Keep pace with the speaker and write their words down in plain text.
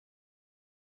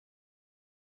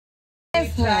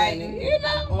shiny. You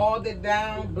know? Oiled it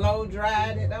down, blow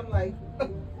dried it. I'm like,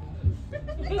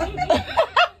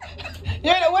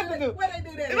 you know what to do. Where they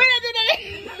do that? Where they do that?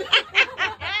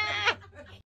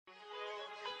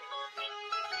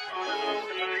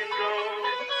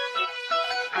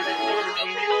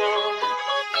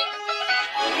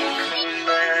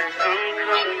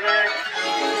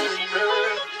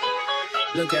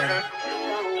 Look at her.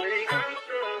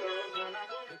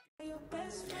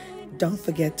 Don't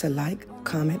forget to like,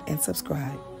 comment, and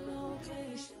subscribe.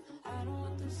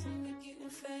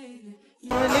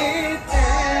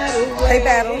 Hey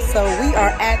Battle, so we are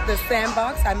at the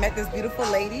Sandbox. I met this beautiful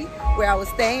lady where I was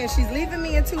staying and she's leaving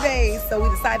me in 2 days. So we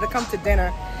decided to come to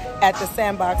dinner at the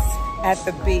Sandbox at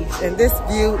the beach. And this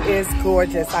view is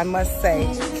gorgeous, I must say.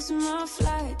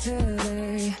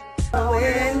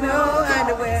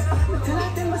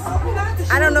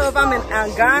 I don't know if I'm in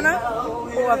Ghana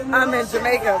or if I'm in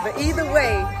Jamaica, but either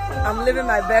way, I'm living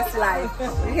my best life.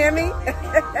 You hear me?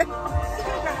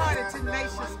 Sugar-hearted,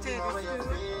 tenacious Teddy,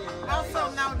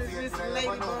 also known as Miss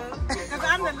Ladybug, because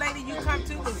I'm the lady you come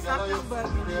to with something but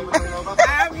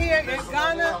I'm here in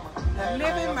Ghana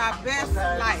living my best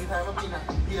life.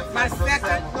 My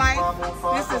second life.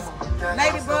 This is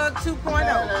Ladybug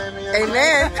 2.0.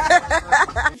 Amen.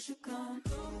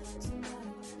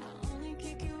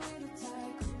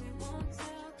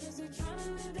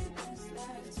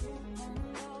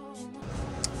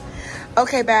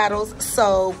 Okay, Battles,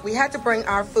 so we had to bring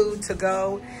our food to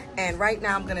go, and right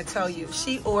now I'm going to tell you,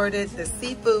 she ordered the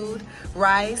seafood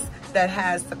rice that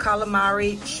has the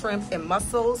calamari, shrimp, and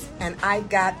mussels, and I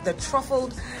got the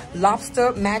truffled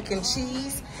lobster mac and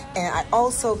cheese, and I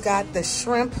also got the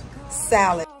shrimp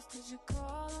salad.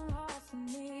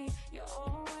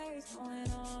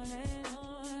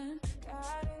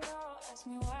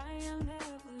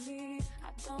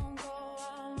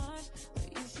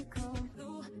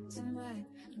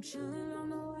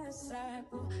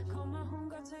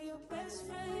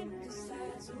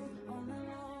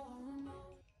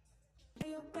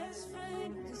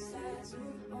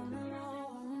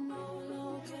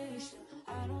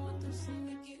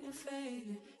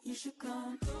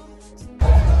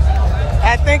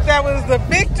 I think that was the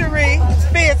victory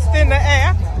fist in the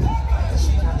air.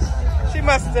 She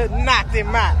must have knocked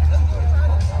him out.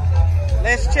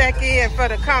 Let's check in for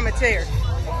the commentary.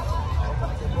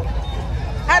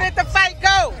 How did the fight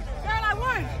go? Girl, I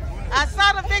won. I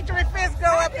saw the victory fist go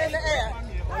up in the air.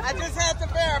 I just had to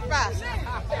verify.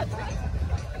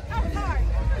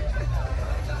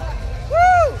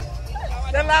 Woo!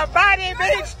 The Lombardi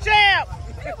Beach champ.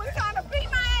 He was trying to beat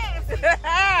my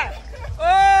ass.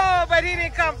 Oh, but he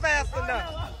didn't come fast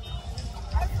enough.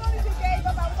 As soon as he gave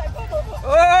up, I was like, boom, boom, boom.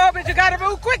 Oh, but you gotta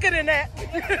move quicker than that.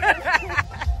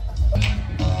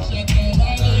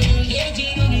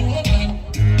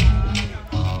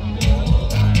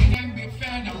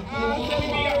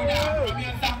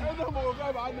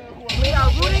 We are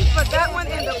rooting for that one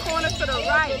in the corner to the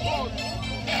right.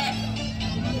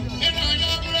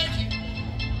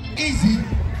 Easy.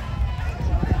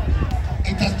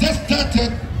 It has just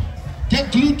started.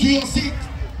 Get glued to your seat.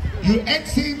 You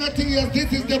exhale nothing else.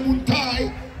 This is the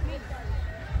Muntai.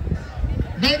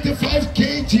 95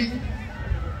 kg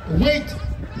weight.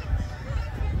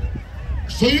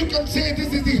 So you can say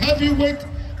this is the heavyweight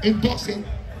in boxing.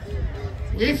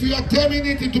 If you are turning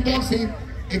it into boxing,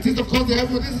 it is of course the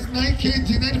heavyweight. This is 9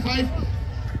 kg, 95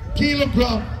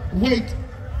 kilogram weight.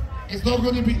 It's not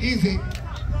going to be easy.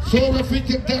 So referee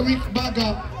Derek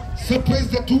Baga separates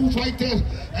the two fighters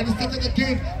and started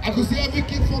again. I could see every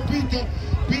kick for Peter.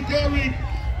 Derek,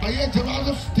 but yet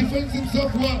Jamalov defends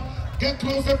himself well. Get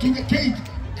closer to the cage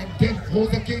and then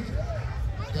hold the cage.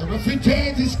 The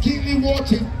referee is keenly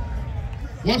watching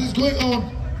what is going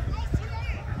on.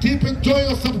 Keep enjoying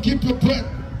yourself, keep your breath.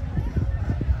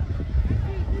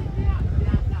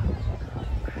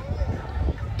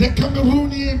 The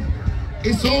Cameroonian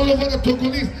is all over the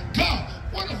Togolese. God,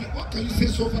 what can you say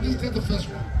so far? This is the first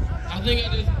one. I think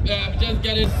it is just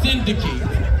getting syndicate.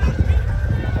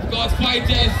 Because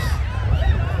fighters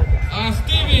are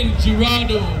Steven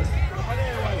Girardo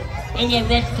in the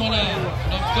red corner, and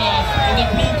of course in the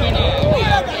blue corner we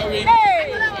are Derek.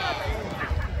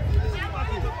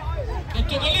 The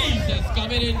Togolese is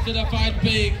coming into the fight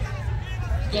big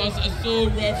because a sole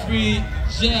referee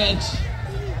judge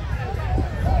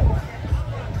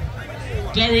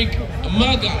Derek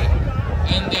Maga,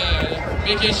 and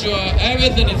making sure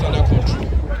everything is under control.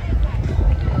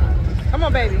 Come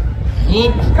on, baby.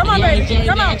 Hope come on, baby. Enjoying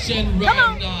Come the on. action right Come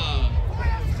on. now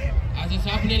as it's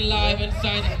happening live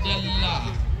inside the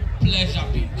La Pleasure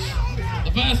Beach.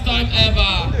 The first time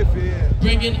ever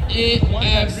bringing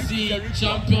AFC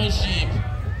Championship.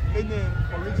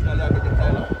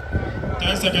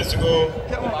 10 seconds to go.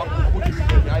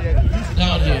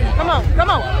 Down here. Come on, come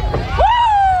on. Woo!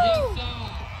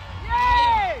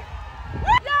 Yes, Yay!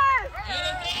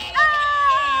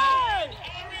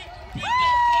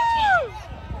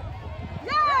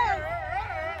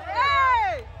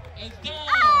 it's done.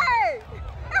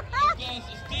 Because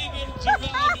Steven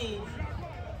Girardo,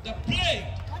 the plague.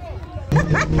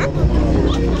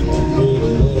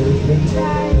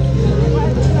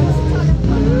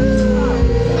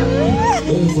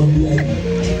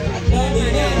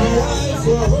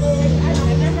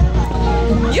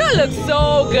 You look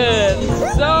so good.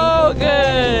 So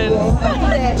good.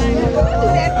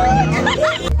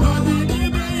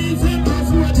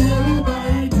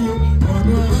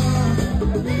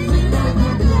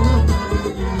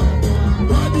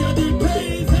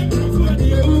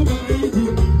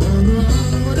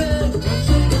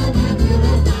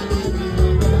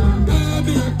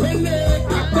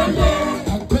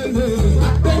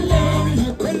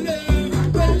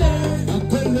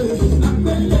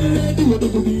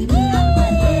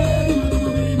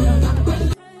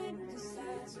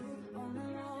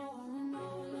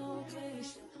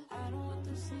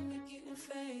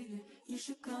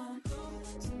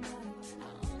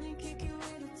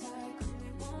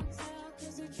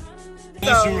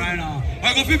 So, right now.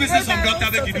 I'm going to do some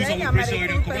doctor that you do some operation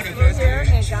with the here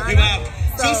in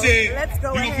Ghana. So say, let's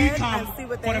go ahead and see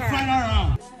what they for the have. final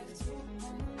round.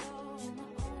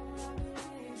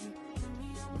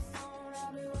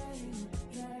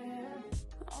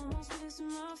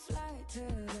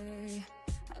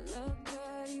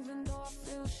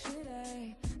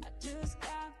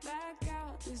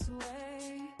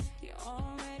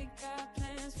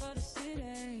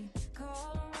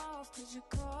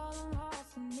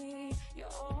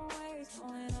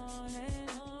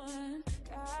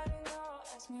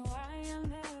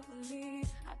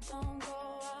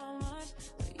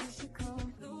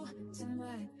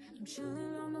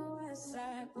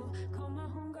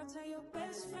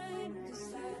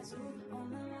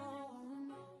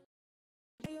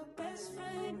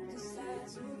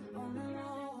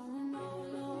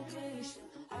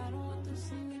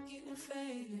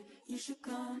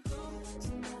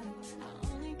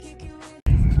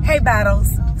 Hey Battles,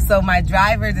 so my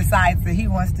driver decides that he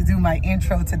wants to do my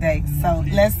intro today, so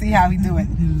let's see how he do it.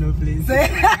 No, please.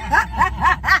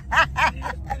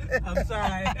 I'm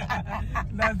sorry.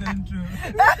 That's the intro.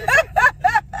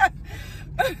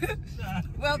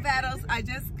 Well Battles, I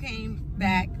just came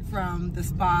back from the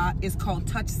spa. It's called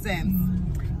Touch Sense,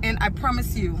 and I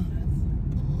promise you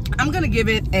I'm gonna give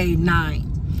it a 9.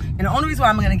 And the only reason why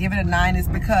I'm gonna give it a 9 is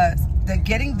because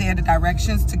getting there, the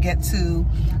directions to get to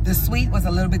the suite was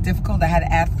a little bit difficult. I had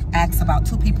to ask about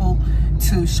 2 people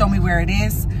to show me where it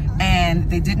is, and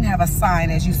they didn't have a sign.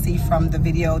 As you see from the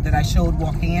video that I showed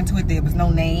walking into it, there was no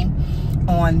name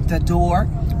on the door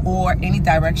or any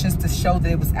directions to show that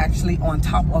it was actually on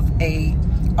top of a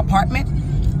apartment.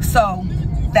 So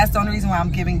that's the only reason why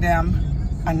I'm giving them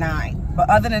a 9. But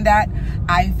other than that,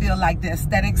 I feel like the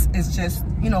aesthetics is just,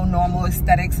 you know, normal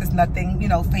aesthetics. It's nothing, you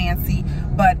know, fancy,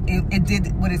 but it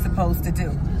did what it's supposed to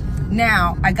do.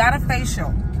 Now, I got a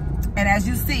facial, and as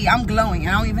you see, I'm glowing.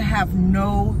 I don't even have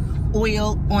no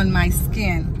oil on my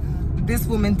skin. This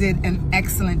woman did an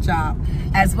excellent job.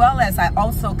 As well as I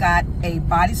also got a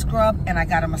body scrub and I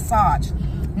got a massage.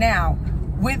 Now,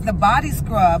 with the body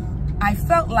scrub, I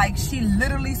felt like she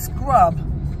literally scrubbed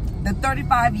the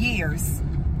 35 years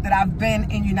that I've been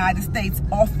in the United States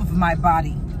off of my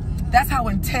body. That's how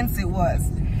intense it was.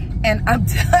 And I'm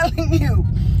telling you,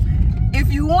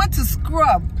 if you want to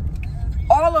scrub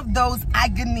all of those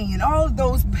agony and all of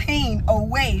those pain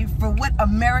away for what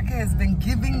America has been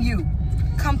giving you,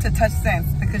 come to Touch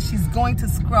Sense, because she's going to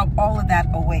scrub all of that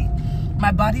away.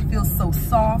 My body feels so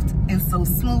soft and so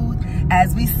smooth,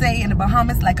 as we say in the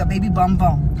Bahamas, like a baby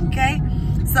bonbon, okay?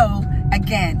 So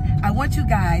again, I want you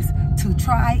guys to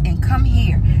try and come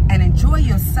here and enjoy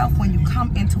yourself when you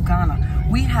come into Ghana.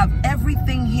 We have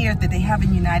everything here that they have in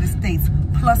the United States,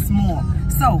 plus more.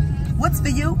 So what's for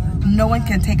you? No one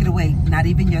can take it away, not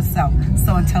even yourself.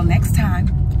 So until next time,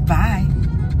 bye.